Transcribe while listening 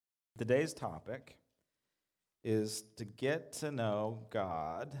Today's topic is to get to know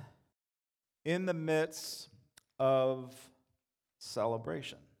God in the midst of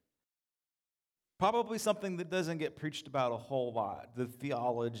celebration. Probably something that doesn't get preached about a whole lot, the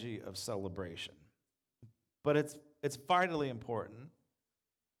theology of celebration. But it's vitally important.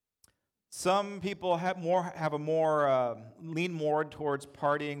 Some people lean more towards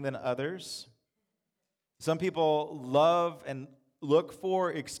partying than others. Some people love and look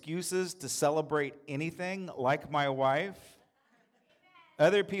for excuses to celebrate anything, like my wife.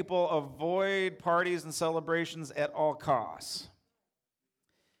 Other people avoid parties and celebrations at all costs.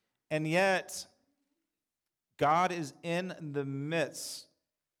 And yet, God is in the midst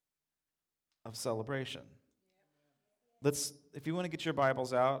of celebration. If you want to get your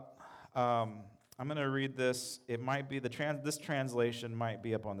Bibles out, I'm going to read this. It might be this translation might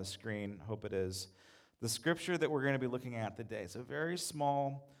be up on the screen. Hope it is. The scripture that we're going to be looking at today. It's a very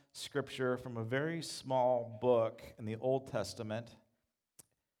small scripture from a very small book in the Old Testament.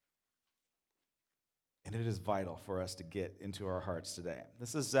 And it is vital for us to get into our hearts today.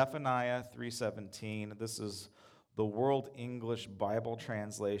 This is Zephaniah 3:17. This is the World English Bible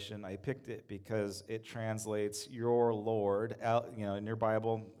translation. I picked it because it translates "your Lord." In your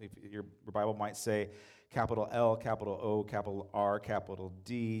Bible, if your Bible might say capital L, capital O, capital R, capital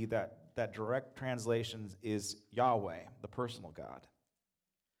D. That direct translation is Yahweh, the personal God.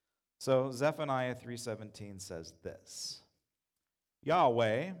 So Zephaniah 3:17 says this: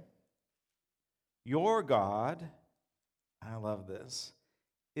 Yahweh, your God, I love this,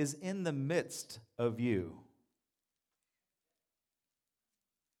 is in the midst of you.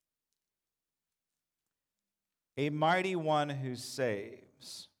 A mighty one who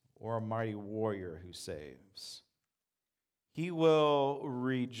saves, or a mighty warrior who saves. He will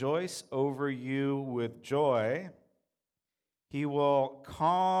rejoice over you with joy. He will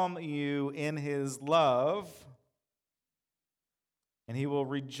calm you in his love, and he will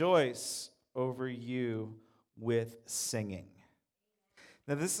rejoice over you with singing.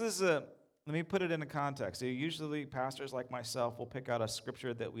 Now let me put it into context. So usually pastors like myself will pick out a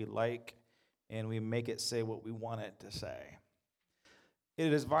scripture that we like and we make it say what we want it to say.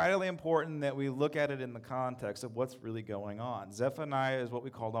 It is vitally important that we look at it in the context of what's really going on. Zephaniah is what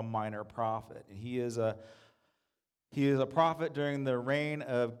we call a minor prophet. He is a prophet during the reign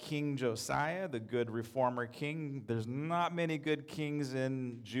of King Josiah, the good reformer king. There's not many good kings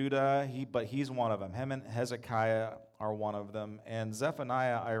in Judah, but he's one of them. Him and Hezekiah are one of them. And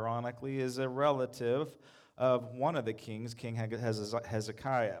Zephaniah, ironically, is a relative of one of the kings, King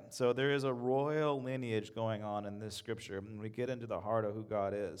Hezekiah. So there is a royal lineage going on in this scripture, and we get into the heart of who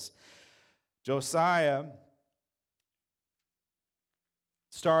God is. Josiah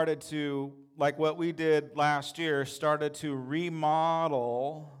started to, like what we did last year, started to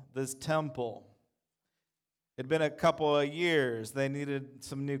remodel this temple. It had been a couple of years. They needed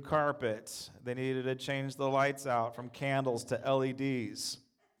some new carpet. They needed to change the lights out from candles to LEDs.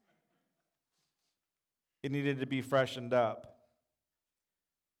 It needed to be freshened up.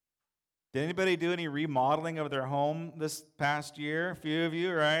 Did anybody do any remodeling of their home this past year? A few of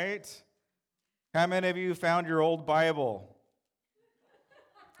you, right? How many of you found your old Bible?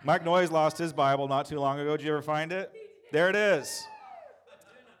 Mike Noyes lost his Bible not too long ago. Did you ever find it? There it is.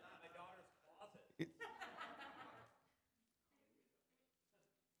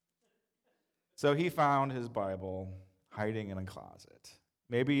 So he found his Bible hiding in a closet.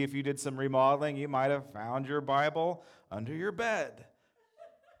 Maybe if you did some remodeling, you might have found your Bible under your bed.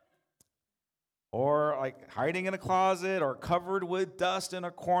 Or like hiding in a closet or covered with dust in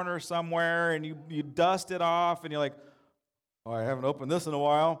a corner somewhere, and you dust it off and you're like, oh, I haven't opened this in a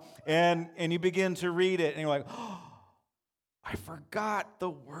while. And you begin to read it and you're like, oh, I forgot the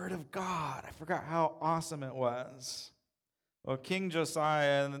Word of God. I forgot how awesome it was. Well, King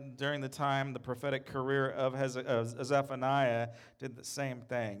Josiah, during the time, the prophetic career of Zephaniah, did the same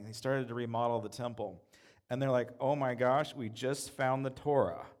thing. He started to remodel the temple. And they're like, oh my gosh, we just found the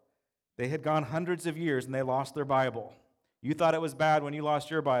Torah. They had gone hundreds of years and they lost their Bible. You thought it was bad when you lost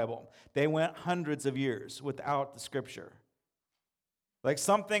your Bible. They went hundreds of years without the scripture. Like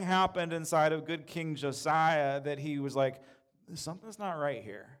something happened inside of good King Josiah that he was like, something's not right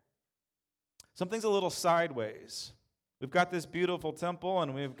here. Something's a little sideways. We've got this beautiful temple,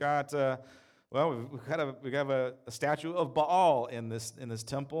 and we've got we have a statue of Baal in this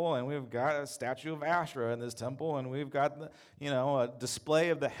temple, and we've got a statue of Asherah in this temple, and we've got a display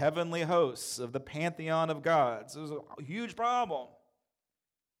of the heavenly hosts of the pantheon of gods. It was a huge problem.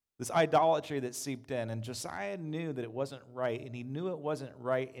 This idolatry that seeped in, and Josiah knew that it wasn't right, and he knew it wasn't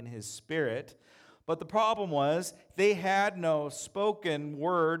right in his spirit, But the problem was they had no spoken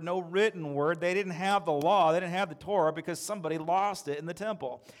word, no written word. They didn't have the law. They didn't have the Torah because somebody lost it in the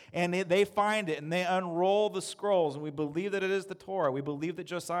temple. And they find it and they unroll the scrolls. And we believe that it is the Torah. We believe that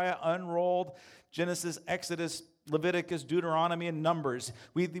Josiah unrolled Genesis, Exodus, Leviticus, Deuteronomy, and Numbers.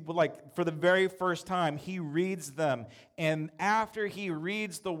 For the very first time, he reads them. And after he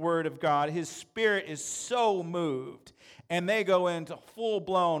reads the word of God, his spirit is so moved. And they go into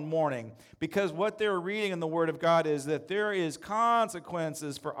full-blown mourning because what they're reading in the Word of God is that there is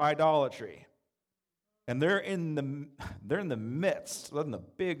consequences for idolatry. And they're in the midst, they're in the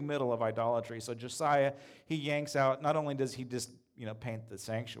big middle of idolatry. So Josiah, he yanks out, not only does he just paint the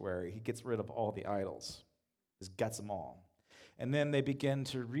sanctuary, he gets rid of all the idols. Just gets them all. And then they begin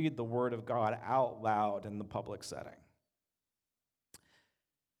to read the Word of God out loud in the public setting.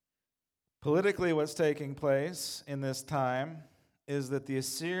 Politically, what's taking place in this time is that the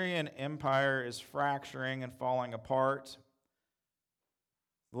Assyrian Empire is fracturing and falling apart.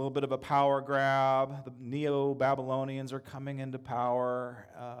 A little bit of a power grab. The Neo-Babylonians are coming into power.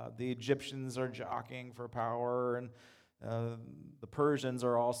 The Egyptians are jockeying for power, and the Persians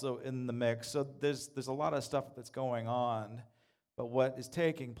are also in the mix. So there's a lot of stuff that's going on. But what is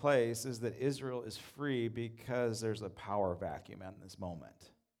taking place is that Israel is free because there's a power vacuum in this moment.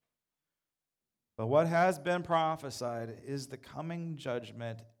 But what has been prophesied is the coming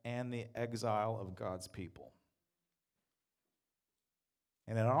judgment and the exile of God's people.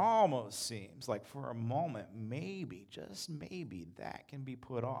 And it almost seems like for a moment, maybe, just maybe, that can be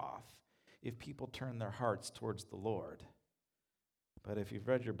put off if people turn their hearts towards the Lord. But if you've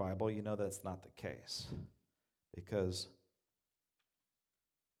read your Bible, you know that's not the case. Because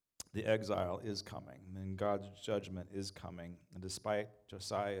the exile is coming, and God's judgment is coming. And despite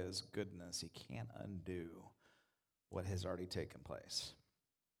Josiah's goodness, he can't undo what has already taken place.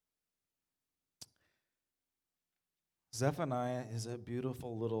 Zephaniah is a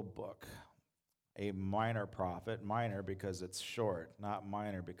beautiful little book, a minor prophet, minor because it's short, not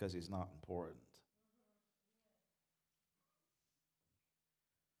minor because he's not important.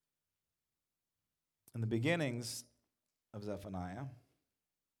 In the beginnings of Zephaniah,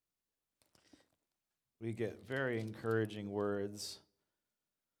 we get very encouraging words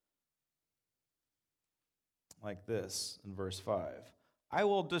like this in verse 5. I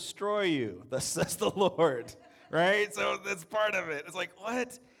will destroy you, thus says the Lord. Right? So that's part of it. It's like,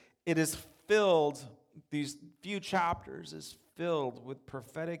 what? It is filled, these few chapters is filled with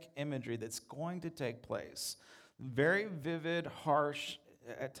prophetic imagery that's going to take place. Very vivid, harsh,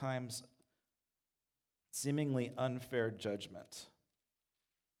 at times seemingly unfair judgment.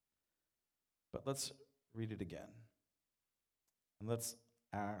 But let's read it again. And let's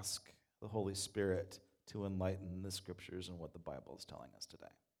ask the Holy Spirit to enlighten the scriptures and what the Bible is telling us today.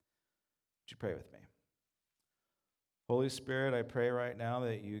 Would you pray with me? Holy Spirit, I pray right now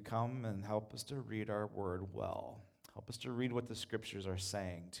that you come and help us to read our word well. Help us to read what the scriptures are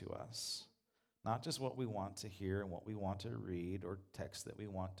saying to us. Not just what we want to hear and what we want to read or text that we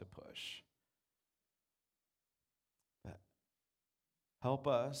want to push. But help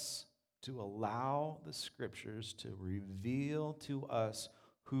us to allow the scriptures to reveal to us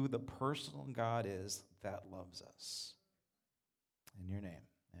who the personal God is that loves us. In your name,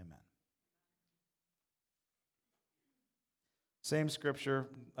 amen. Same scripture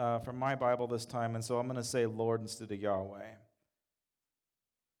from my Bible this time, and so I'm going to say Lord instead of Yahweh.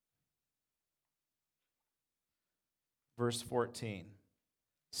 Verse 14.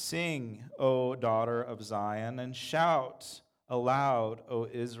 Sing, O daughter of Zion, and shout aloud, O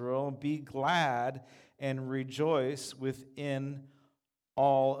Israel. Be glad and rejoice within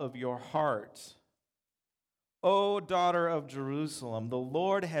all of your heart. O daughter of Jerusalem, the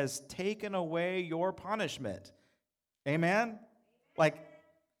Lord has taken away your punishment. Amen?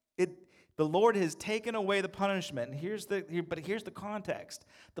 The Lord has taken away the punishment. But here's the context.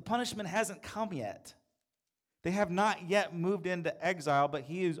 The punishment hasn't come yet. They have not yet moved into exile, but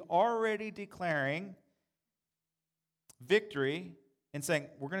he is already declaring victory and saying,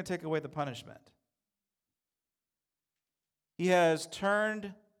 we're going to take away the punishment. He has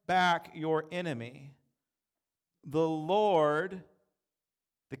turned back your enemy, the Lord,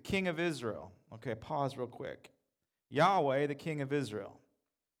 the King of Israel. Okay, pause real quick. Yahweh, the King of Israel.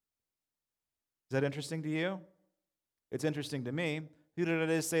 Is that interesting to you? It's interesting to me. Who did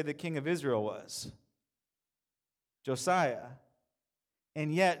I say the King of Israel was? Josiah.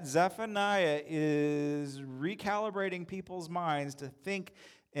 And yet Zephaniah is recalibrating people's minds to think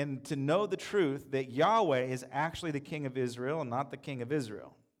and to know the truth that Yahweh is actually the King of Israel and not the King of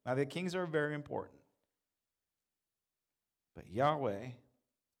Israel. Now, the kings are very important. But Yahweh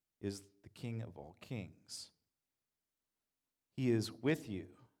is the King of all kings. He is with you.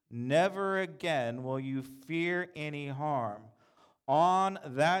 Never again will you fear any harm. On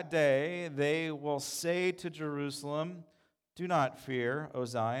that day, they will say to Jerusalem, do not fear, O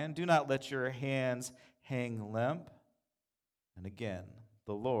Zion. Do not let your hands hang limp. And again,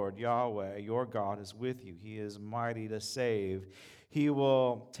 the Lord, Yahweh, your God, is with you. He is mighty to save. He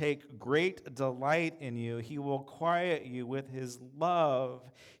will take great delight in you. He will quiet you with his love.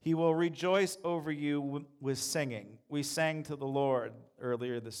 He will rejoice over you with singing. We sang to the Lord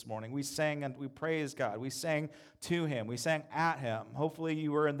earlier this morning. We sang and we praised God. We sang to him. We sang at him. Hopefully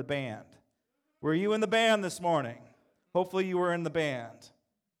you were in the band. Were you in the band this morning? Hopefully you were in the band.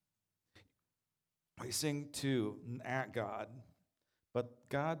 We sing to and at God, but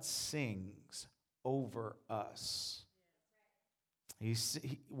God sings over us. We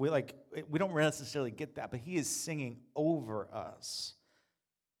don't necessarily get that, but he is singing over us.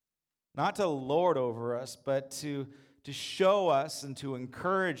 Not to lord over us, but to show us and to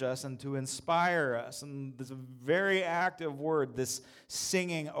encourage us and to inspire us. And this very active word, this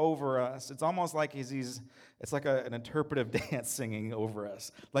singing over us. It's almost like it's like an interpretive dance singing over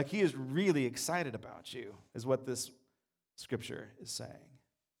us. Like he is really excited about you, is what this scripture is saying.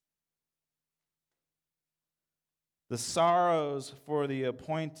 The sorrows for the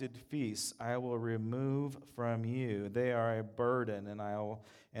appointed feasts I will remove from you. They are a burden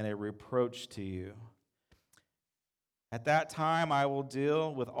and a reproach to you. At that time I will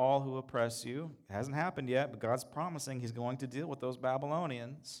deal with all who oppress you. It hasn't happened yet, but God's promising he's going to deal with those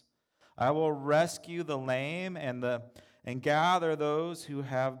Babylonians. I will rescue the lame and gather those who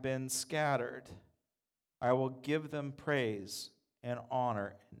have been scattered. I will give them praise and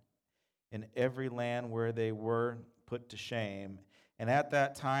honor in every land where they were put to shame. And at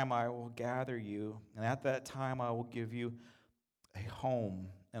that time I will gather you, and at that time I will give you a home,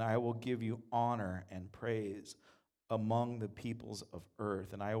 and I will give you honor and praise among the peoples of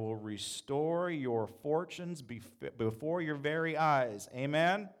earth, and I will restore your fortunes before your very eyes.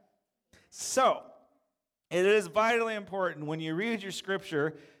 Amen? So, it is vitally important when you read your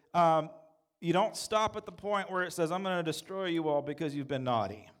scripture, you don't stop at the point where it says, I'm going to destroy you all because you've been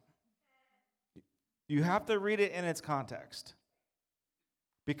naughty. You have to read it in its context,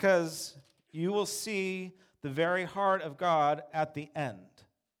 because you will see the very heart of God at the end.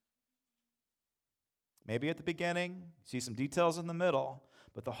 Maybe at the beginning, see some details in the middle,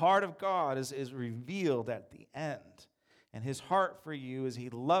 but the heart of God is revealed at the end. And his heart for you is he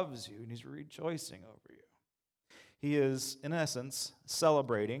loves you and he's rejoicing over you. He is, in essence,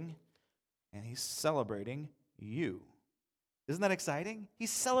 celebrating, and he's celebrating you. Isn't that exciting?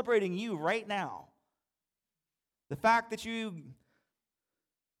 He's celebrating you right now. The fact that you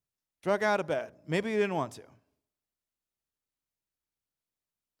drug out of bed, maybe you didn't want to.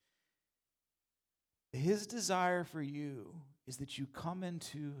 His desire for you is that you come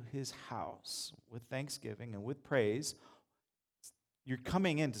into his house with thanksgiving and with praise. You're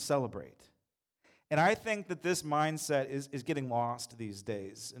coming in to celebrate. And I think that this mindset is getting lost these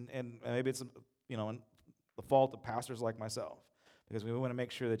days. And maybe it's the fault of pastors like myself, because we want to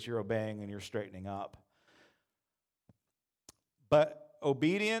make sure that you're obeying and you're straightening up. But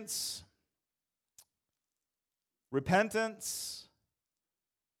obedience, repentance,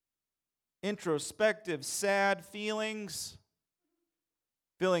 introspective, sad feelings,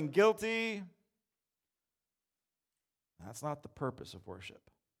 feeling guilty, that's not the purpose of worship.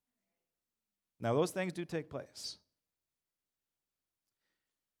 Now, those things do take place.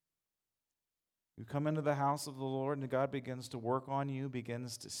 You come into the house of the Lord, and God begins to work on you,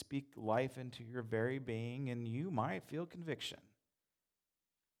 begins to speak life into your very being, and you might feel conviction.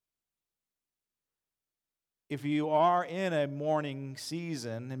 If you are in a mourning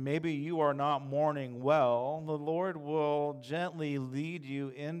season, and maybe you are not mourning well, the Lord will gently lead you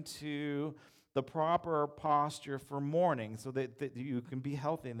into the proper posture for mourning so that you can be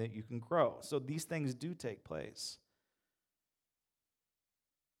healthy and that you can grow. So these things do take place.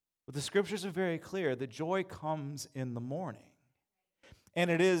 But the scriptures are very clear that joy comes in the morning.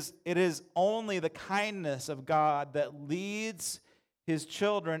 And it is only the kindness of God that leads his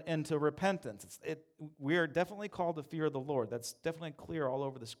children into repentance. We are definitely called to fear the Lord. That's definitely clear all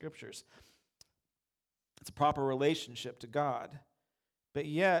over the scriptures. It's a proper relationship to God. But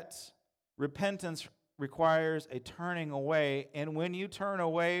yet, repentance requires a turning away. And when you turn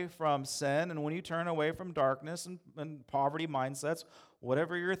away from sin, and when you turn away from darkness and poverty mindsets,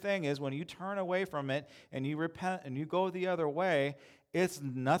 whatever your thing is, when you turn away from it and you repent and you go the other way, it's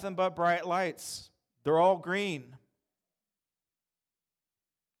nothing but bright lights. They're all green.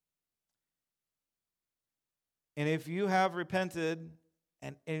 And if you have repented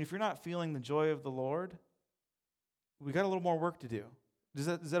And if you're not feeling the joy of the Lord, we got a little more work to do. Is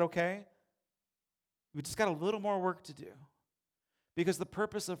that okay? We just got a little more work to do. Because the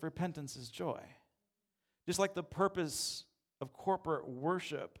purpose of repentance is joy. Just like the purpose of corporate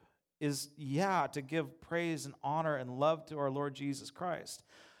worship is, to give praise and honor and love to our Lord Jesus Christ.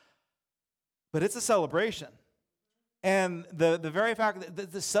 But it's a celebration. And the very fact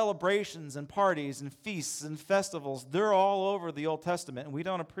that the celebrations and parties and feasts and festivals, they're all over the Old Testament, and we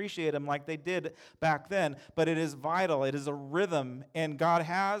don't appreciate them like they did back then, but it is vital. It is a rhythm, and God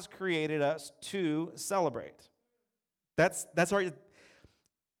has created us to celebrate. That's right.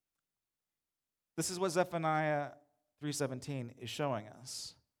 This is what Zephaniah 3:17 is showing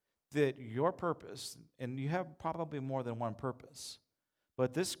us, that your purpose, and you have probably more than one purpose,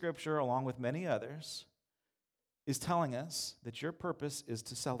 but this scripture, along with many others, is telling us that your purpose is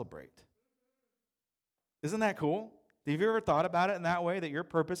to celebrate. Isn't that cool? Have you ever thought about it in that way, that your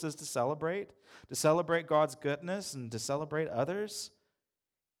purpose is to celebrate God's goodness and to celebrate others?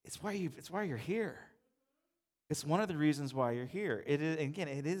 It's why you're here. It's one of the reasons why you're here. It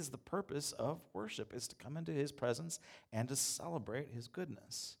is the purpose of worship, is to come into his presence and to celebrate his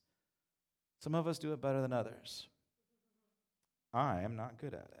goodness. Some of us do it better than others. I am not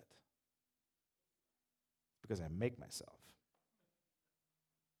good at it because I make myself.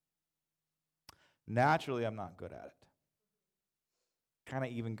 Naturally, I'm not good at it. Kind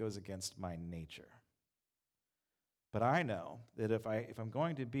of even goes against my nature. But I know that if I'm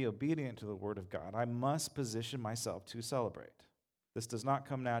going to be obedient to the Word of God, I must position myself to celebrate. This does not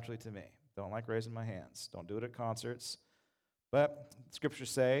come naturally to me. Don't like raising my hands. Don't do it at concerts. But scriptures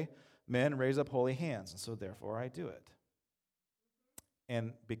say, men raise up holy hands, and so therefore I do it.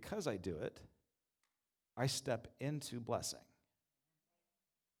 And because I do it, I step into blessing.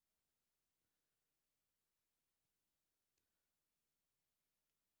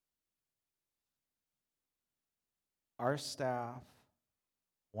 Our staff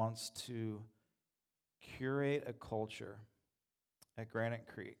wants to curate a culture at Granite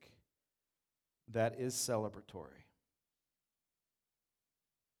Creek that is celebratory.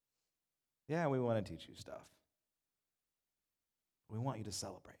 Yeah, we want to teach you stuff. We want you to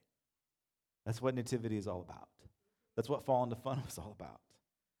celebrate. That's what Nativity is all about. That's what Fall into Fun was all about.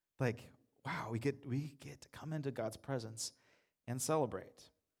 Like, wow, we get to come into God's presence and celebrate.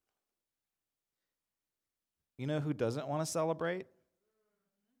 You know who doesn't want to celebrate?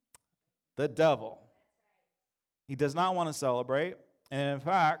 The devil. He does not want to celebrate. And in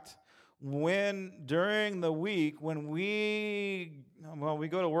fact, during the week, when we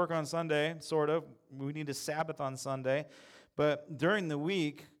go to work on Sunday, sort of, we need to Sabbath on Sunday, but during the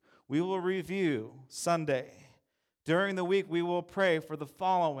week, we will review Sunday. During the week, we will pray for the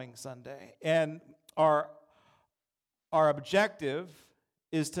following Sunday. And our objective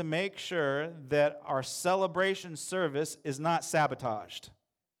is to make sure that our celebration service is not sabotaged.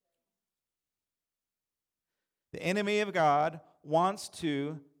 The enemy of God wants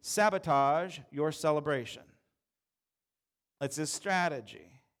to sabotage your celebration. It's his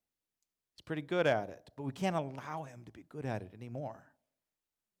strategy. He's pretty good at it, but we can't allow him to be good at it anymore.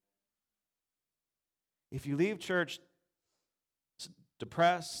 If you leave church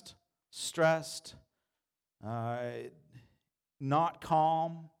depressed, stressed, not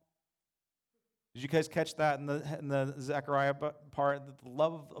calm. Did you guys catch that in the Zechariah part? That the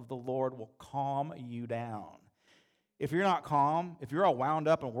love of the Lord will calm you down. If you're not calm, if you're all wound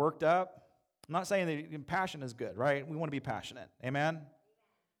up and worked up, I'm not saying that passion is good, right? We want to be passionate. Amen?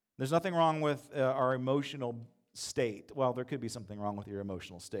 There's nothing wrong with our emotional state. Well, there could be something wrong with your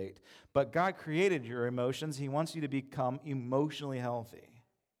emotional state. But God created your emotions. He wants you to become emotionally healthy.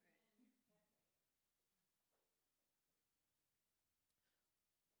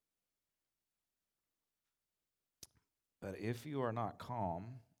 But if you are not calm,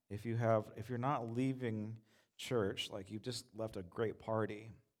 if you're not leaving church like you've just left a great party,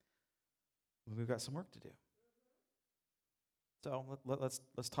 we've got some work to do. So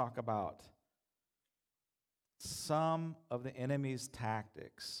let's talk about some of the enemy's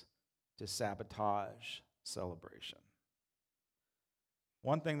tactics to sabotage celebration.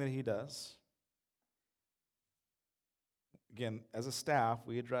 One thing that he does, again, as a staff,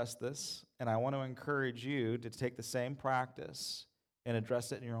 we address this, and I want to encourage you to take the same practice and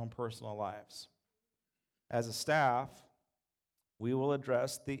address it in your own personal lives. As a staff, we will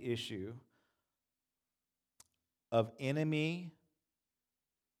address the issue of enemy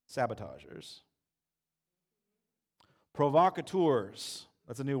sabotagers, provocateurs.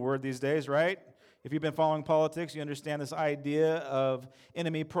 That's a new word these days, right? If you've been following politics, you understand this idea of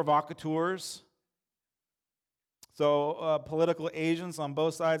enemy provocateurs. So political agents on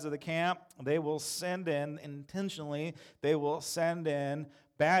both sides of the camp, they will send in, intentionally, they will send in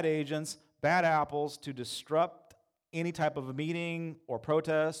bad agents, bad apples to disrupt any type of a meeting or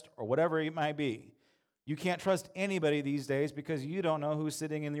protest or whatever it might be. You can't trust anybody these days because you don't know who's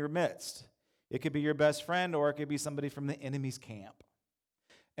sitting in your midst. It could be your best friend or it could be somebody from the enemy's camp.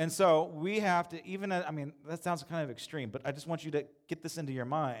 And so we have to, that sounds kind of extreme, but I just want you to get this into your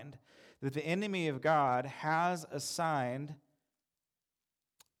mind, that the enemy of God has assigned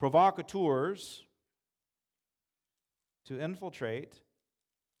provocateurs to infiltrate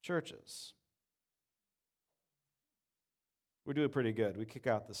churches. We're doing pretty good. We kick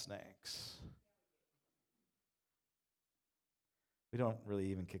out the snakes. We don't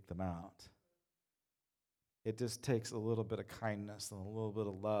really even kick them out. It just takes a little bit of kindness and a little bit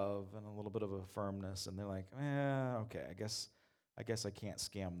of love and a little bit of a firmness, and they're like, okay, I guess I can't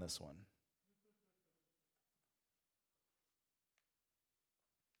scam this one.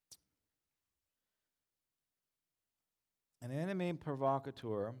 An enemy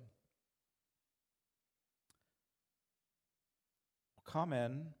provocateur will come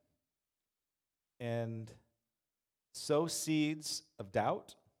in and sow seeds of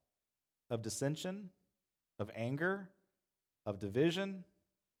doubt, of dissension, of anger, of division.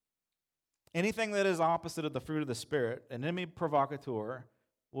 Anything that is opposite of the fruit of the Spirit, an enemy provocateur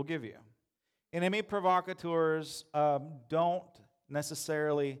will give you. Enemy provocateurs don't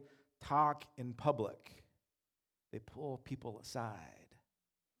necessarily talk in public. They pull people aside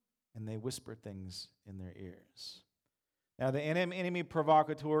and they whisper things in their ears. Now, the enemy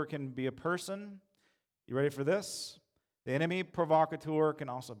provocateur can be a person. You ready for this? The enemy provocateur can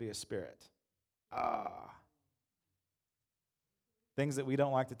also be a spirit. Things that we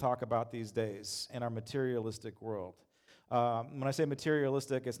don't like to talk about these days in our materialistic world. When I say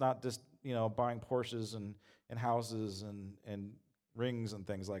materialistic, it's not just buying Porsches and houses and rings and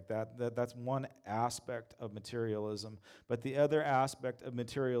things like that. That's one aspect of materialism. But the other aspect of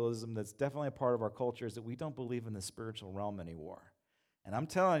materialism that's definitely a part of our culture is that we don't believe in the spiritual realm anymore. And I'm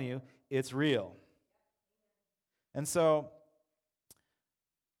telling you, it's real. And so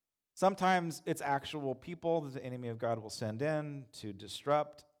sometimes it's actual people that the enemy of God will send in to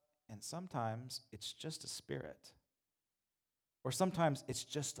disrupt, and sometimes it's just a spirit. Or sometimes it's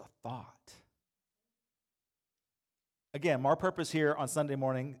just a thought. Again, our purpose here on Sunday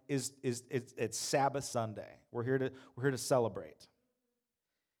morning is it's Sabbath Sunday. We're here to celebrate.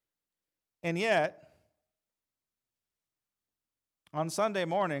 And yet, on Sunday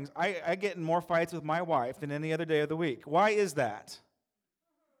mornings, I get in more fights with my wife than any other day of the week. Why is that?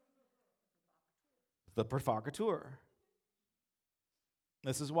 The provocateur.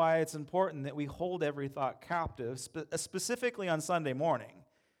 This is why it's important that we hold every thought captive, specifically on Sunday morning,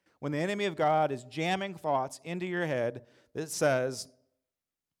 when the enemy of God is jamming thoughts into your head that says,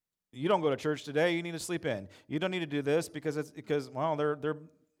 you don't go to church today, you need to sleep in. You don't need to do this because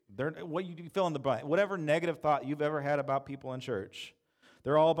they're what you fill in the blank. Whatever negative thought you've ever had about people in church.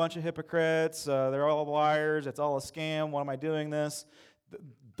 They're all a bunch of hypocrites, they're all liars, it's all a scam, why am I doing this?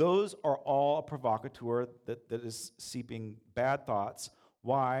 Those are all a provocateur that is seeping bad thoughts.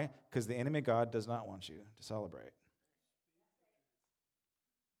 Why? Because the enemy of God does not want you to celebrate.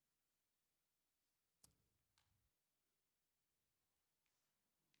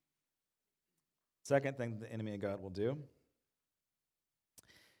 Second thing the enemy of God will do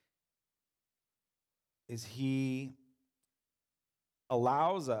is he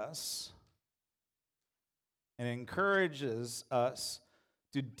allows us and encourages us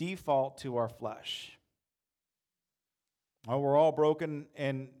to default to our flesh. We're all broken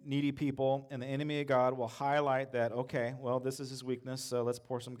and needy people, and the enemy of God will highlight that, okay, well, this is his weakness, so let's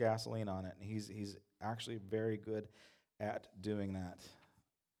pour some gasoline on it. And he's actually very good at doing that.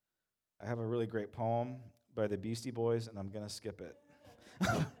 I have a really great poem by the Beastie Boys, and I'm going to skip it.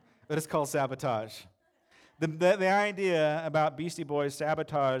 But it's called Sabotage. The idea about Beastie Boys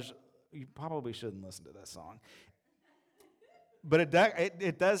sabotage, you probably shouldn't listen to that song. But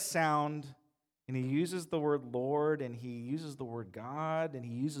it does sound, and he uses the word Lord, and he uses the word God, and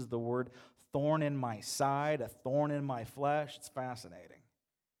he uses the word thorn in my side, a thorn in my flesh. It's fascinating.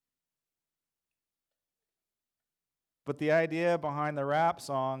 But the idea behind the rap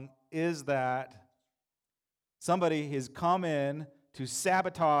song is that somebody has come in to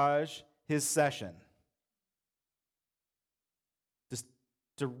sabotage his session, just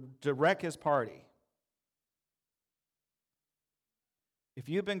to wreck his party. If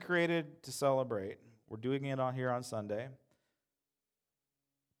you've been created to celebrate, we're doing it on here on Sunday.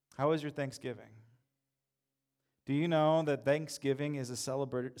 How was your Thanksgiving? Do you know that Thanksgiving is a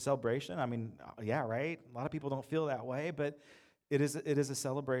celebration? I mean, yeah, right? A lot of people don't feel that way, but it is a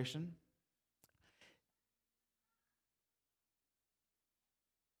celebration.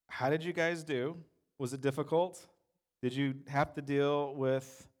 How did you guys do? Was it difficult? Did you have to deal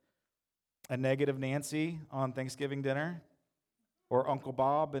with a negative Nancy on Thanksgiving dinner? Or Uncle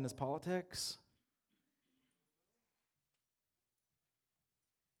Bob and his politics?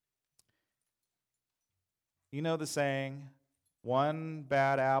 You know the saying, one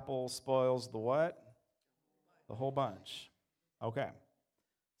bad apple spoils the what? The whole bunch. Okay.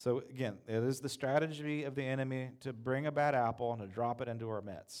 So again, it is the strategy of the enemy to bring a bad apple and to drop it into our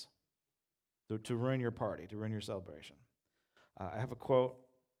midst, to ruin your party, to ruin your celebration. I have a quote.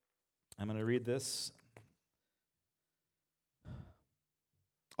 I'm going to read this.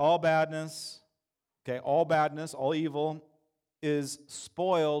 All badness, all evil is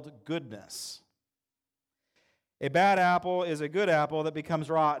spoiled goodness. A bad apple is a good apple that becomes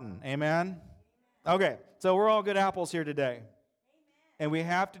rotten. Amen? Okay, so we're all good apples here today. Amen. And we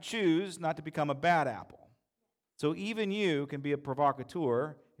have to choose not to become a bad apple. So even you can be a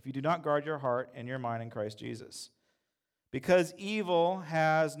provocateur if you do not guard your heart and your mind in Christ Jesus. Because evil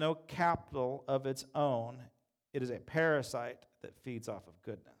has no capital of its own, it is a parasite that feeds off of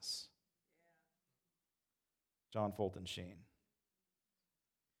goodness. John Fulton Sheen.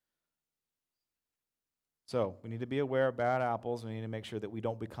 So we need to be aware of bad apples. We need to make sure that we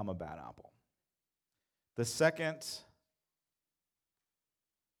don't become a bad apple. The second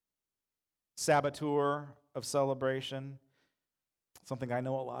saboteur of celebration, something I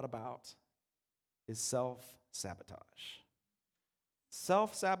know a lot about, is self-sabotage.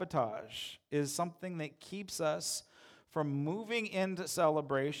 Self-sabotage is something that keeps us from moving into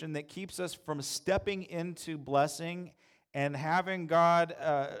celebration, that keeps us from stepping into blessing and having God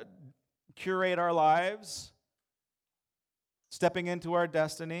curate our lives, stepping into our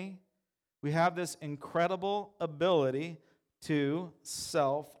destiny. We have this incredible ability to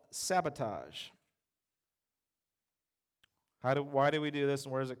self-sabotage. Why do we do this,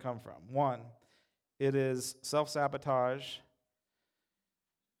 and where does it come from? One, it is self-sabotage.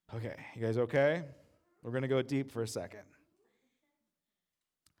 Okay, you guys okay? We're going to go deep for a second.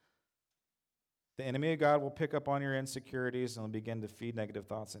 The enemy of God will pick up on your insecurities and will begin to feed negative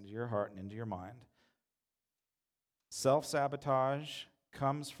thoughts into your heart and into your mind. Self-sabotage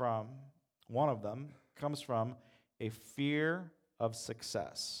one of them comes from a fear of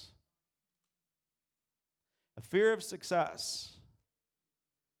success. A fear of success.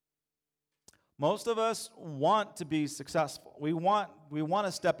 Most of us want to be successful. We want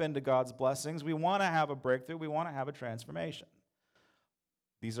to step into God's blessings. We want to have a breakthrough. We want to have a transformation.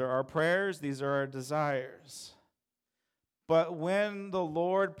 These are our prayers. These are our desires. But when the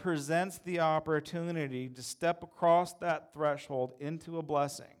Lord presents the opportunity to step across that threshold into a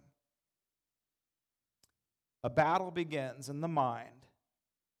blessing, a battle begins in the mind.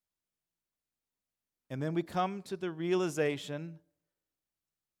 And then we come to the realization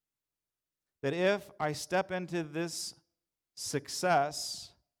that if I step into this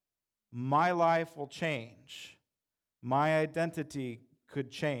success, my life will change. My identity could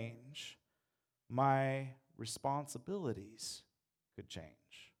change. My responsibilities could change.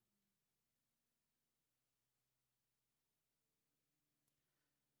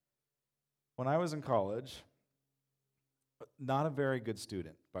 When I was in college, not a very good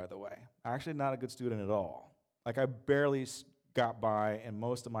student, by the way. Actually, not a good student at all. Like, I barely got by in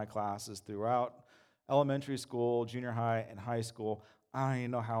most of my classes throughout elementary school, junior high, and high school. I don't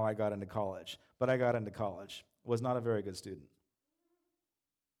even know how I got into college, but I got into college. Was not a very good student.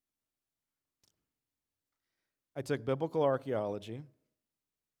 I took biblical archaeology.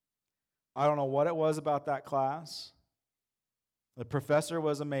 I don't know what it was about that class. The professor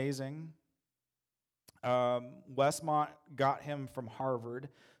was amazing. Westmont got him from Harvard,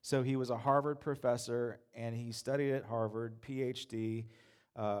 so he was a Harvard professor, and he studied at Harvard, PhD,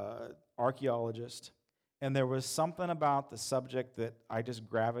 archaeologist. And there was something about the subject that I just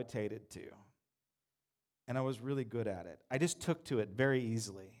gravitated to, and I was really good at it. I just took to it very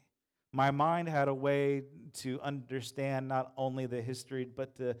easily. My mind had a way to understand not only the history,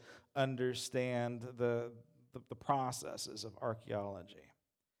 but to understand the processes of archaeology.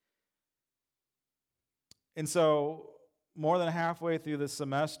 And so, more than halfway through the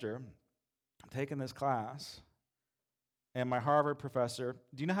semester, I'm taking this class, and my Harvard professor,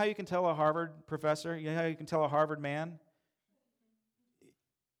 do you know how you can tell a Harvard professor? You know how you can tell a Harvard man?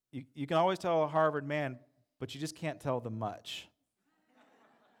 You can always tell a Harvard man, but you just can't tell them much.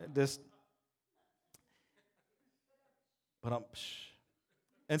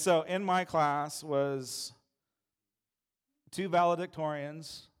 And so in my class was 2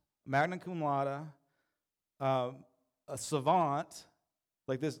 valedictorians, magna cum laude, a savant.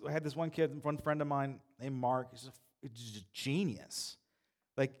 Like this, I had this one friend of mine named Mark. He's just a genius.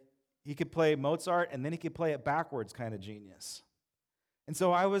 Like he could play Mozart and then he could play it backwards, kind of genius. And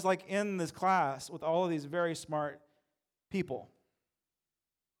so I was like in this class with all of these very smart people.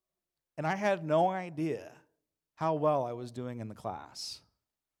 And I had no idea how well I was doing in the class.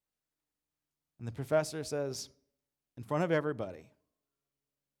 And the professor says, in front of everybody,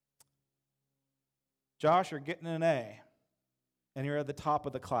 Josh, you're getting an A, and you're at the top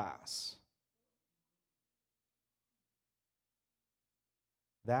of the class.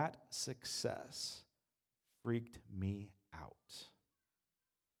 That success freaked me out.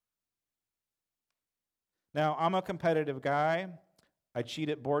 Now, I'm a competitive guy. I cheat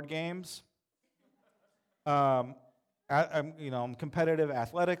at board games. I'm competitive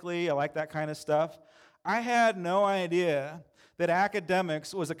athletically. I like that kind of stuff. I had no idea that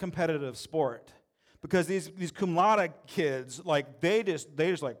academics was a competitive sport because these cum laude kids, like they just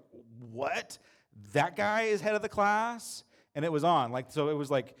like, what? That guy is head of the class, and it was on. Like so, it was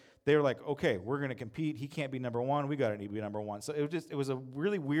like they were like, okay, we're going to compete. He can't be number one. We got to need to be number one. So it was a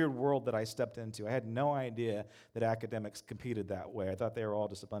really weird world that I stepped into. I had no idea that academics competed that way. I thought they were all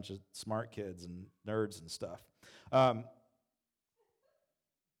just a bunch of smart kids and nerds and stuff.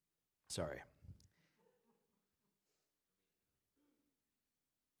 Sorry.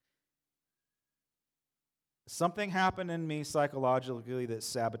 Something happened in me psychologically that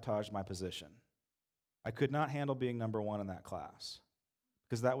sabotaged my position. I could not handle being number one in that class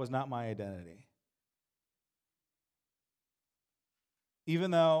because that was not my identity.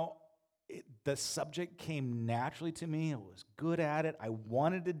 Even though the subject came naturally to me, I was good at it, I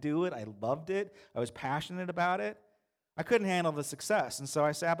wanted to do it, I loved it, I was passionate about it, I couldn't handle the success, and so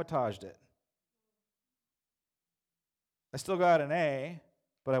I sabotaged it. I still got an A,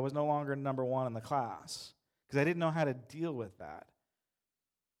 but I was no longer number one in the class because I didn't know how to deal with that.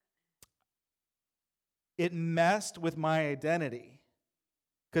 It messed with my identity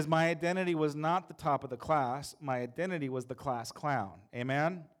because my identity was not the top of the class. My identity was the class clown.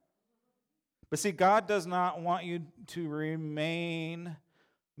 Amen? But see, God does not want you to remain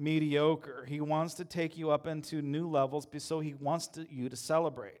mediocre. He wants to take you up into new levels, so he wants you to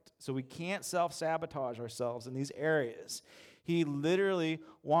celebrate. So we can't self-sabotage ourselves in these areas. He literally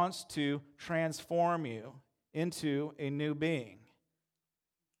wants to transform you into a new being.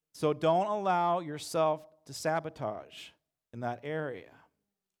 So don't allow yourself to sabotage in that area.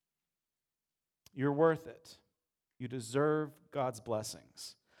 You're worth it. You deserve God's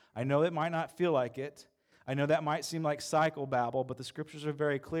blessings. I know it might not feel like it. I know that might seem like psychobabble, but the scriptures are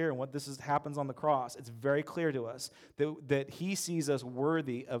very clear, and what happens on the cross, it's very clear to us that he sees us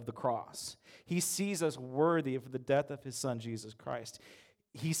worthy of the cross. He sees us worthy of the death of his son, Jesus Christ.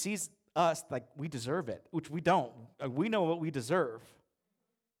 He sees us like we deserve it, which we don't. We know what we deserve.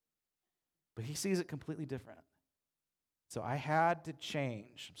 But he sees it completely different. So I had to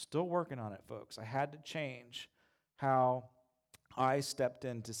change. I'm still working on it, folks. I had to change how I stepped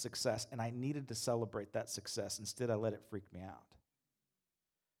into success, and I needed to celebrate that success. Instead, I let it freak me out.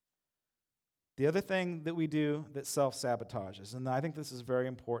 The other thing that we do that self-sabotages, and I think this is very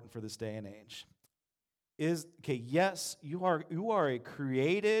important for this day and age, is, yes, you are a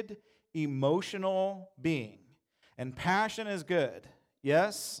created, emotional being, and passion is good.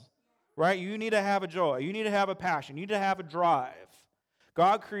 Yes? Right? You need to have a joy. You need to have a passion. You need to have a drive.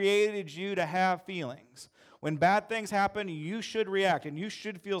 God created you to have feelings. When bad things happen, you should react and you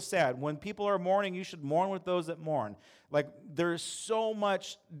should feel sad. When people are mourning, you should mourn with those that mourn. Like there's so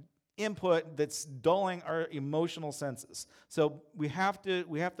much input that's dulling our emotional senses. So we have to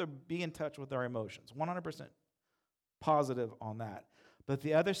be in touch with our emotions. 100% positive on that. But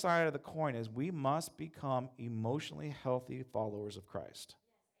the other side of the coin is we must become emotionally healthy followers of Christ.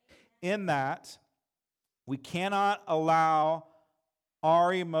 In that, we cannot allow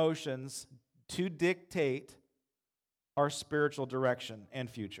our emotions to dictate our spiritual direction and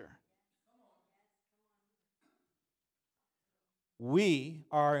future. We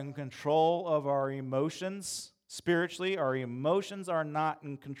are in control of our emotions spiritually. Our emotions are not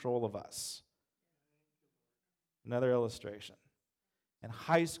in control of us. Another illustration. In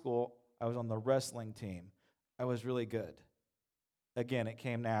high school, I was on the wrestling team. I was really good. Again, it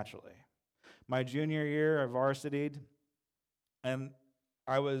came naturally. My junior year, I varsity'd, and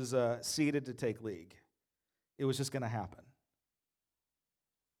I was seeded to take league. It was just going to happen.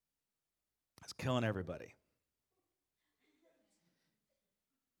 I was killing everybody.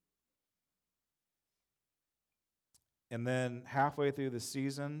 And then halfway through the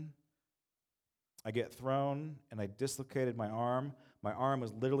season, I get thrown, and I dislocated my arm. My arm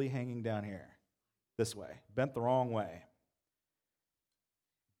was literally hanging down here, this way, bent the wrong way.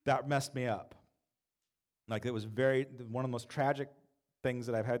 That messed me up. Like, it was one of the most tragic things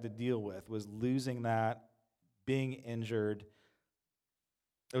that I've had to deal with was losing that, being injured.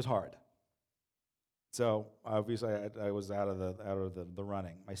 It was hard. So obviously I was out of the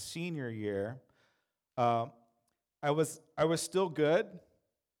running. My senior year, I was still good,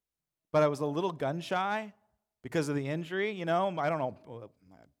 but I was a little gun shy because of the injury. I don't know. Well,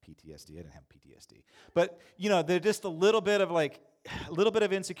 PTSD. I didn't have PTSD, but there's just a little bit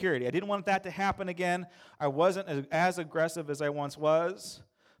of insecurity. I didn't want that to happen again. I wasn't as aggressive as I once was,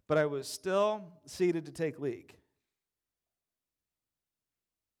 but I was still seeded to take league.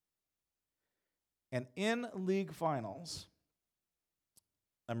 And in league finals,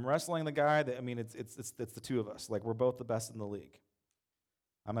 I'm wrestling the guy that, it's the two of us. Like, we're both the best in the league.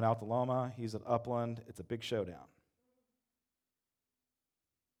 I'm at Altaloma, he's at Upland. It's a big showdown.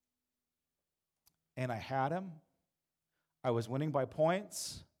 And I had him. I was winning by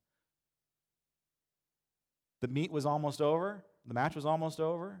points. The meet was almost over. The match was almost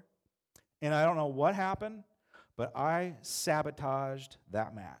over. And I don't know what happened, but I sabotaged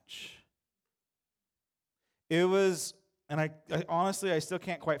that match. It was, and I honestly, I still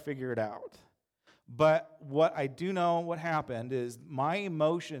can't quite figure it out. But what I do know what happened is my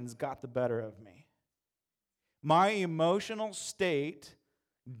emotions got the better of me. My emotional state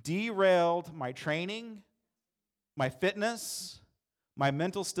derailed my training, my fitness, my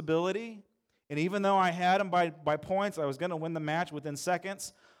mental stability. And even though I had him by points, I was going to win the match within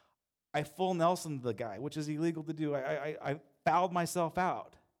seconds, I full Nelson'd the guy, which is illegal to do. I fouled myself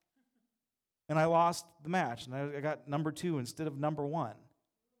out. And I lost the match, and I got number 2 instead of number 1.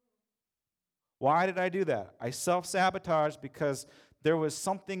 Why did I do that? I self-sabotaged because there was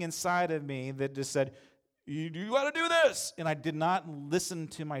something inside of me that just said, you got to do this. And I did not listen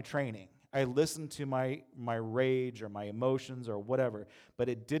to my training. I listened to my rage or my emotions or whatever, but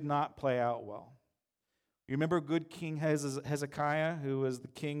it did not play out well. You remember good King Hezekiah, who was the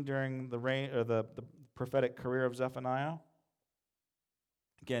king during the reign or the prophetic career of Zephaniah?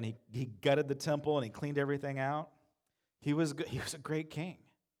 Again, he gutted the temple and he cleaned everything out. He was a great king.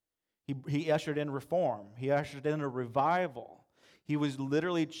 He ushered in reform. He ushered in a revival. He was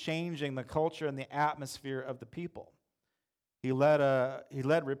literally changing the culture and the atmosphere of the people. He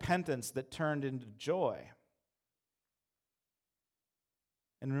led repentance that turned into joy.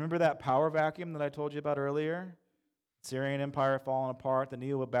 And remember that power vacuum that I told you about earlier? Syrian Empire falling apart. The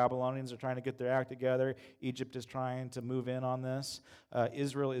Neo-Babylonians are trying to get their act together. Egypt is trying to move in on this.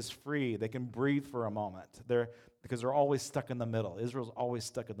 Israel is free. They can breathe for a moment. Because they're always stuck in the middle. Israel's always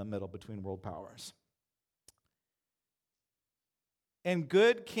stuck in the middle between world powers. And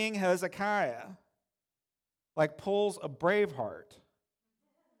good King Hezekiah, pulls a Braveheart.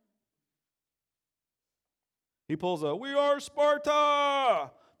 He pulls a, "We are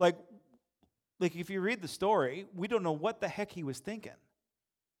Sparta!" Like, if you read the story, we don't know what the heck he was thinking.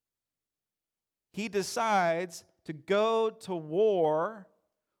 He decides to go to war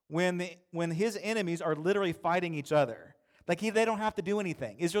when his enemies are literally fighting each other. They don't have to do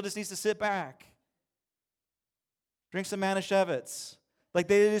anything. Israel just needs to sit back. Drink some Manischewitz. They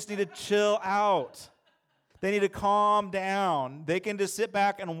just need to chill out. They need to calm down. They can just sit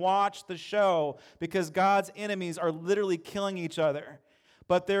back and watch the show because God's enemies are literally killing each other.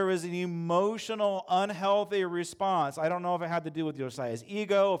 But there was an emotional, unhealthy response. I don't know if it had to do with Josiah's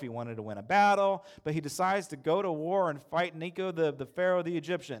ego, if he wanted to win a battle, but he decides to go to war and fight Necho, the Pharaoh, the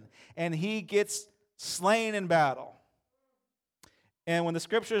Egyptian. And he gets slain in battle. And when the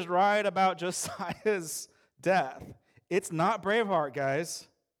scriptures write about Josiah's death, it's not Braveheart, guys.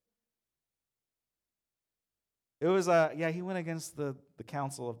 It was, he went against the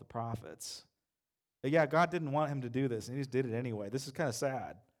council of the prophets. But yeah, God didn't want him to do this, and he just did it anyway. This is kind of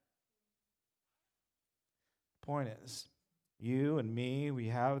sad. The point is, you and me, we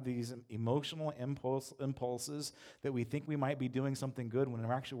have these emotional impulses that we think we might be doing something good when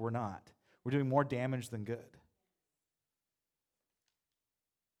actually we're not. We're doing more damage than good.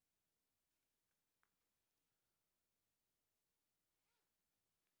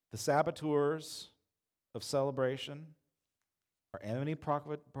 The saboteurs of celebration are enemy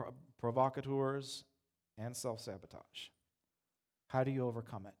provocateurs and self-sabotage. How do you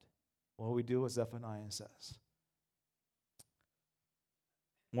overcome it? Well, we do what Zephaniah says.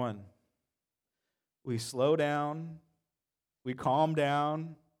 1, we slow down, we calm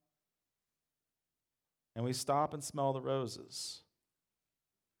down, and we stop and smell the roses.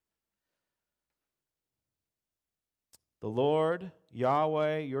 The Lord,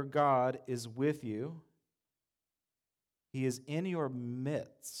 Yahweh, your God, is with you. He is in your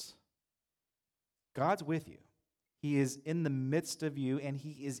midst. God's with you. He is in the midst of you, and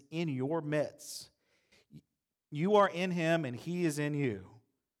He is in your midst. You are in Him, and He is in you.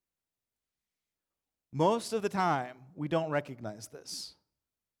 Most of the time, we don't recognize this.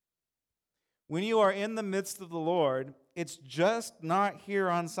 When you are in the midst of the Lord, it's just not here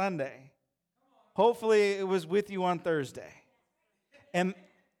on Sunday. Hopefully, it was with you on Thursday. And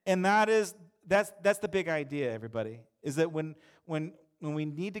that's the big idea, everybody, is that when we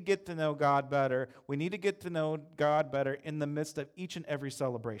need to get to know God better, we need to get to know God better in the midst of each and every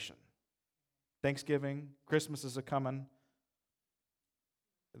celebration. Thanksgiving, Christmas is a-coming.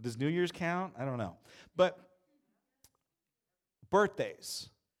 Does New Year's count? I don't know. But birthdays,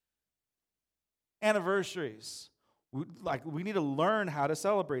 anniversaries, we need to learn how to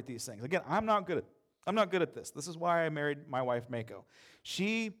celebrate these things. Again, I'm not good at this. This is why I married my wife, Mako.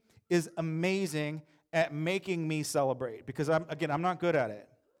 She is amazing at making me celebrate because I'm not good at it.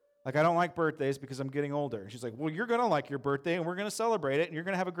 Like, I don't like birthdays because I'm getting older. She's like, well, you're going to like your birthday, and we're going to celebrate it, and you're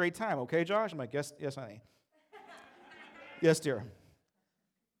going to have a great time. Okay, Josh? I'm like, yes, honey. Yes, dear.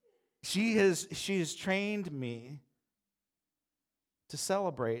 She has trained me to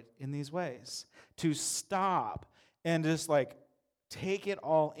celebrate in these ways, to stop and just take it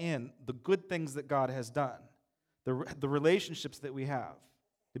all in, the good things that God has done, the relationships that we have,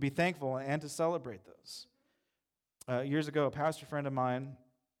 to be thankful and to celebrate those. Years ago, a pastor friend of mine,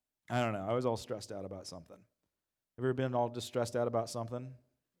 I don't know, I was all stressed out about something. Have you ever been all just stressed out about something?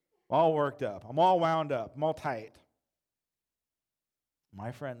 I'm all worked up. I'm all wound up. I'm all tight.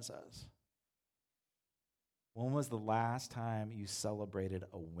 My friend says, when was the last time you celebrated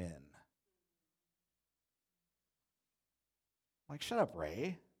a win? I'm like, shut up,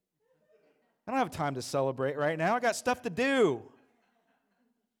 Ray. I don't have time to celebrate right now. I got stuff to do.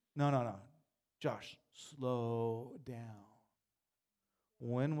 No. Josh, slow down.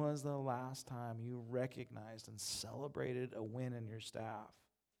 When was the last time you recognized and celebrated a win in your staff?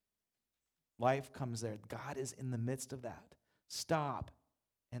 Life comes there. God is in the midst of that. Stop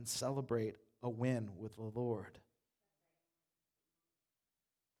and celebrate a win with the Lord.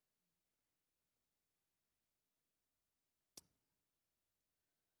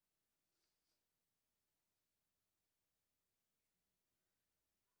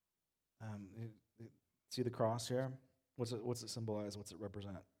 See the cross here? What's it symbolize? What's it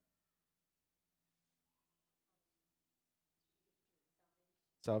represent?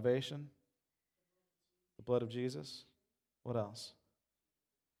 Salvation? The blood of Jesus? What else?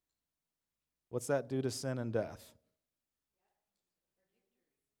 What's that do to sin and death?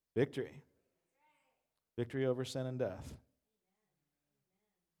 Victory. Victory over sin and death.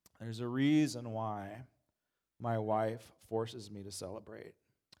 There's a reason why my wife forces me to celebrate.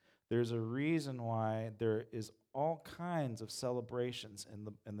 There's a reason why there is all kinds of celebrations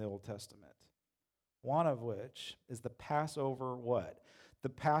in the Old Testament. One of which is the Passover what? The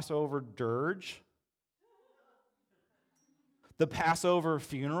Passover dirge? The Passover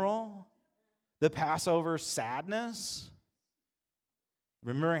funeral? The Passover sadness?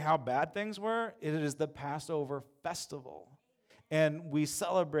 Remembering how bad things were? It is the Passover festival. And we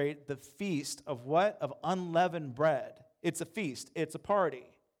celebrate the feast of what? Of unleavened bread. It's a feast. It's a party.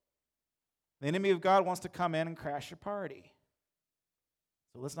 The enemy of God wants to come in and crash your party.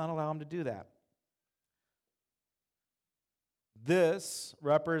 So let's not allow him to do that. This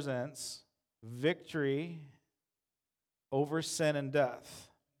represents victory over sin and death.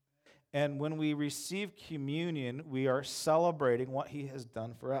 And when we receive communion, we are celebrating what he has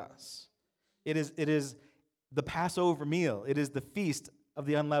done for us. It is the Passover meal. It is the feast of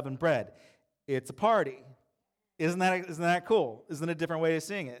the unleavened bread. It's a party. Isn't that cool? Isn't it a different way of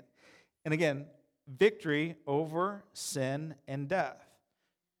seeing it? And again, victory over sin and death.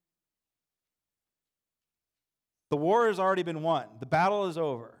 The war has already been won. The battle is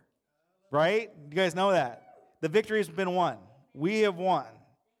over. Right? You guys know that. The victory has been won. We have won.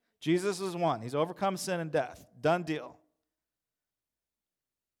 Jesus has won. He's overcome sin and death. Done deal.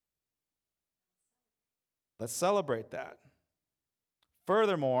 Let's celebrate that.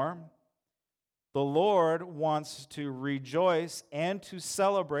 Furthermore, the Lord wants to rejoice and to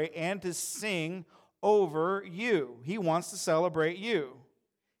celebrate and to sing over you. He wants to celebrate you.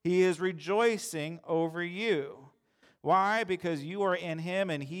 He is rejoicing over you. Why? Because you are in him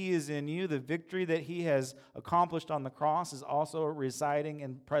and he is in you. The victory that he has accomplished on the cross is also residing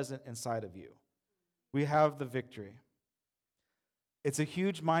and present inside of you. We have the victory. It's a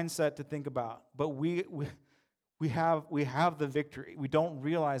huge mindset to think about, but we have the victory. We don't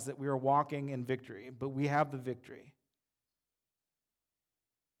realize that we are walking in victory, but we have the victory.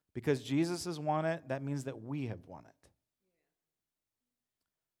 Because Jesus has won it, that means that we have won it.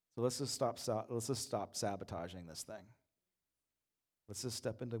 So let's just stop sabotaging this thing. Let's just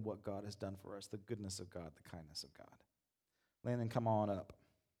step into what God has done for us, the goodness of God, the kindness of God. Landon, come on up.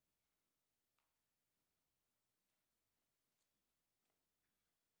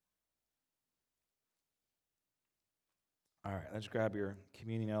 All right, let's grab your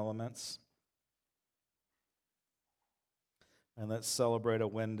communion elements. And let's celebrate a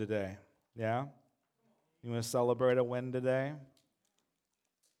win today. Yeah? You want to celebrate a win today?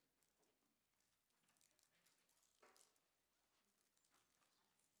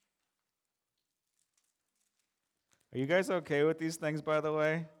 Are you guys okay with these things, by the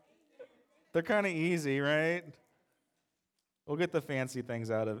way? They're kind of easy, right? We'll get the fancy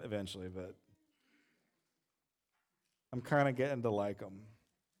things out of eventually, but I'm kind of getting to like them.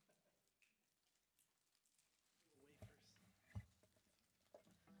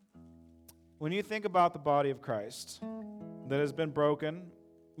 When you think about the body of Christ that has been broken,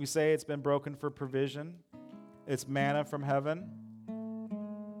 we say it's been broken for provision. It's manna from heaven.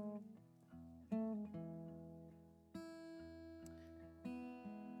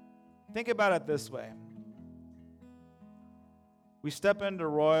 Think about it this way. We step into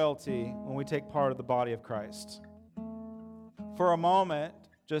royalty when we take part of the body of Christ. For a moment,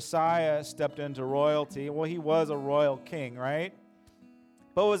 Josiah stepped into royalty. Well, he was a royal king, right?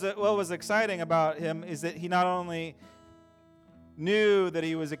 But what was exciting about him is that he not only knew that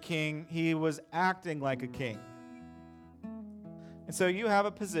he was a king, he was acting like a king. And so you have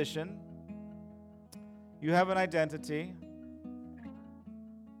a position, you have an identity.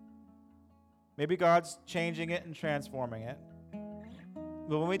 Maybe God's changing it and transforming it.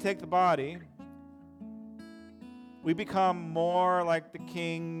 But when we take the body, we become more like the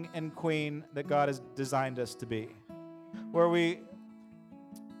king and queen that God has designed us to be.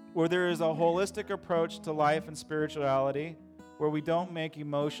 Where there is a holistic approach to life and spirituality, where we don't make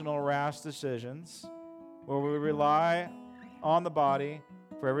emotional, rash decisions, where we rely on the body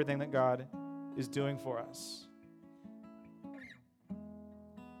for everything that God is doing for us.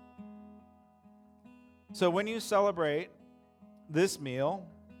 So when you celebrate this meal,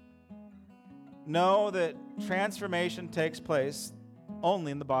 know that transformation takes place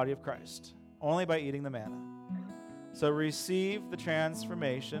only in the body of Christ, only by eating the manna. So receive the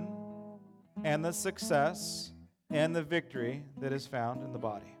transformation and the success and the victory that is found in the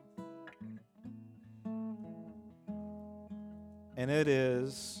body. And it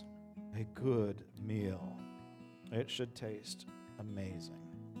is a good meal. It should taste amazing.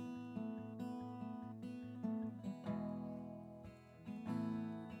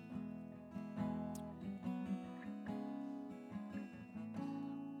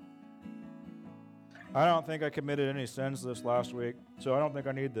 I don't think I committed any sins this last week, so I don't think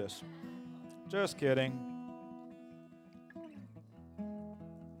I need this. Just kidding.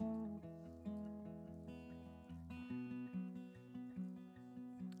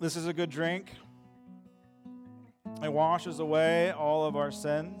 This is a good drink. It washes away all of our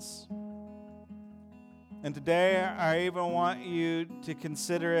sins. And today, I even want you to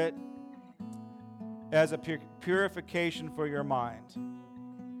consider it as a purification for your mind.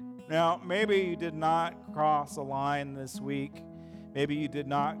 Now, maybe you did not cross a line this week. Maybe you did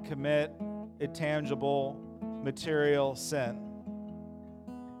not commit a tangible, material sin.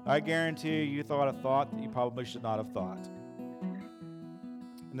 I guarantee you thought a thought that you probably should not have thought.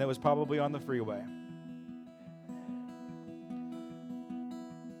 And that was probably on the freeway.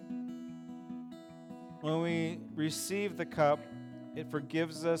 When we receive the cup, it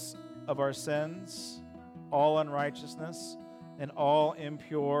forgives us of our sins, all unrighteousness, and all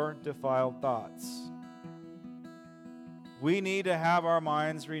impure, defiled thoughts. We need to have our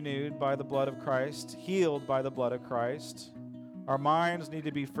minds renewed by the blood of Christ, healed by the blood of Christ. Our minds need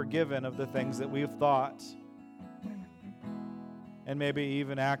to be forgiven of the things that we've thought and maybe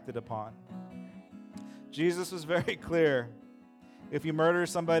even acted upon. Jesus was very clear. If you murder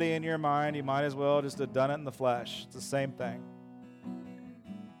somebody in your mind, you might as well just have done it in the flesh. It's the same thing.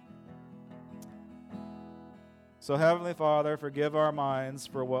 So, Heavenly Father, forgive our minds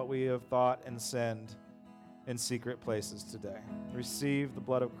for what we have thought and sinned in secret places today. Receive the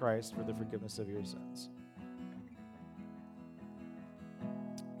blood of Christ for the forgiveness of your sins.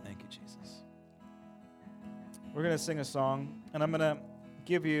 Thank you, Jesus. We're going to sing a song, and I'm going to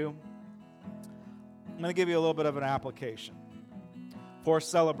give you a little bit of an application for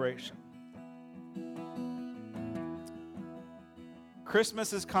celebration.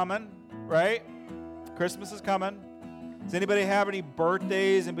 Christmas is coming, right? Christmas is coming. Does anybody have any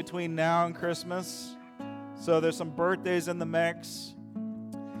birthdays in between now and Christmas? So there's some birthdays in the mix.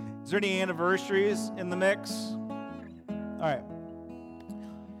 Is there any anniversaries in the mix? All right.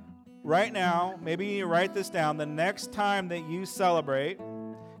 Right now, maybe you write this down. The next time that you celebrate,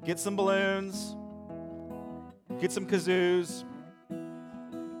 get some balloons, get some kazoos.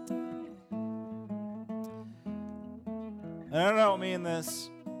 And I don't mean this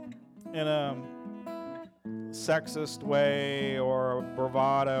in a sexist way or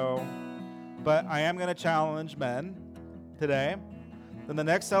bravado, but I am going to challenge men today. Then the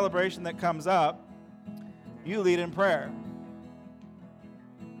next celebration that comes up, you lead in prayer.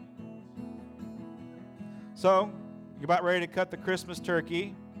 So, you're about ready to cut the Christmas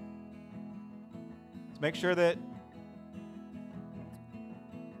turkey. Let's make sure that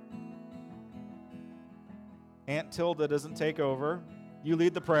Aunt Tilda doesn't take over. You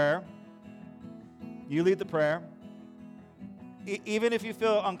lead the prayer. You lead the prayer. Even if you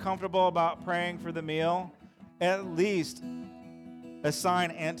feel uncomfortable about praying for the meal, at least assign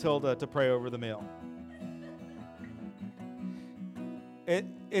Aunt Tilda to pray over the meal.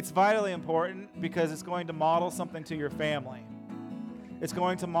 It's vitally important because it's going to model something to your family. It's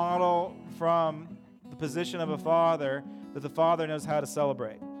going to model from the position of a father that the father knows how to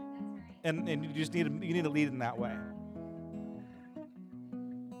celebrate. And you just need to lead in that way.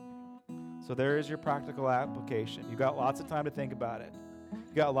 So there is your practical application. You got lots of time to think about it.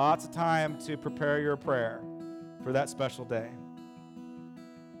 You got lots of time to prepare your prayer for that special day.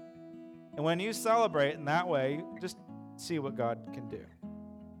 And when you celebrate in that way, just see what God can do.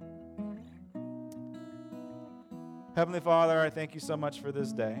 Heavenly Father, I thank you so much for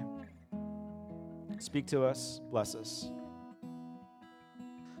this day. Speak to us, bless us.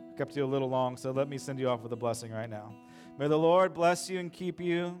 I kept you a little long, so let me send you off with a blessing right now. May the Lord bless you and keep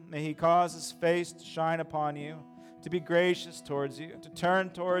you. May he cause his face to shine upon you, to be gracious towards you, to turn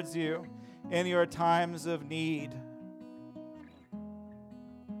towards you in your times of need.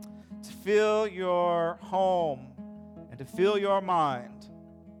 To fill your home and to fill your mind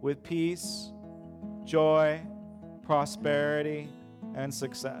with peace, joy, prosperity, and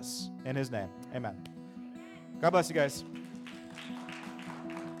success. In his name, amen. God bless you guys.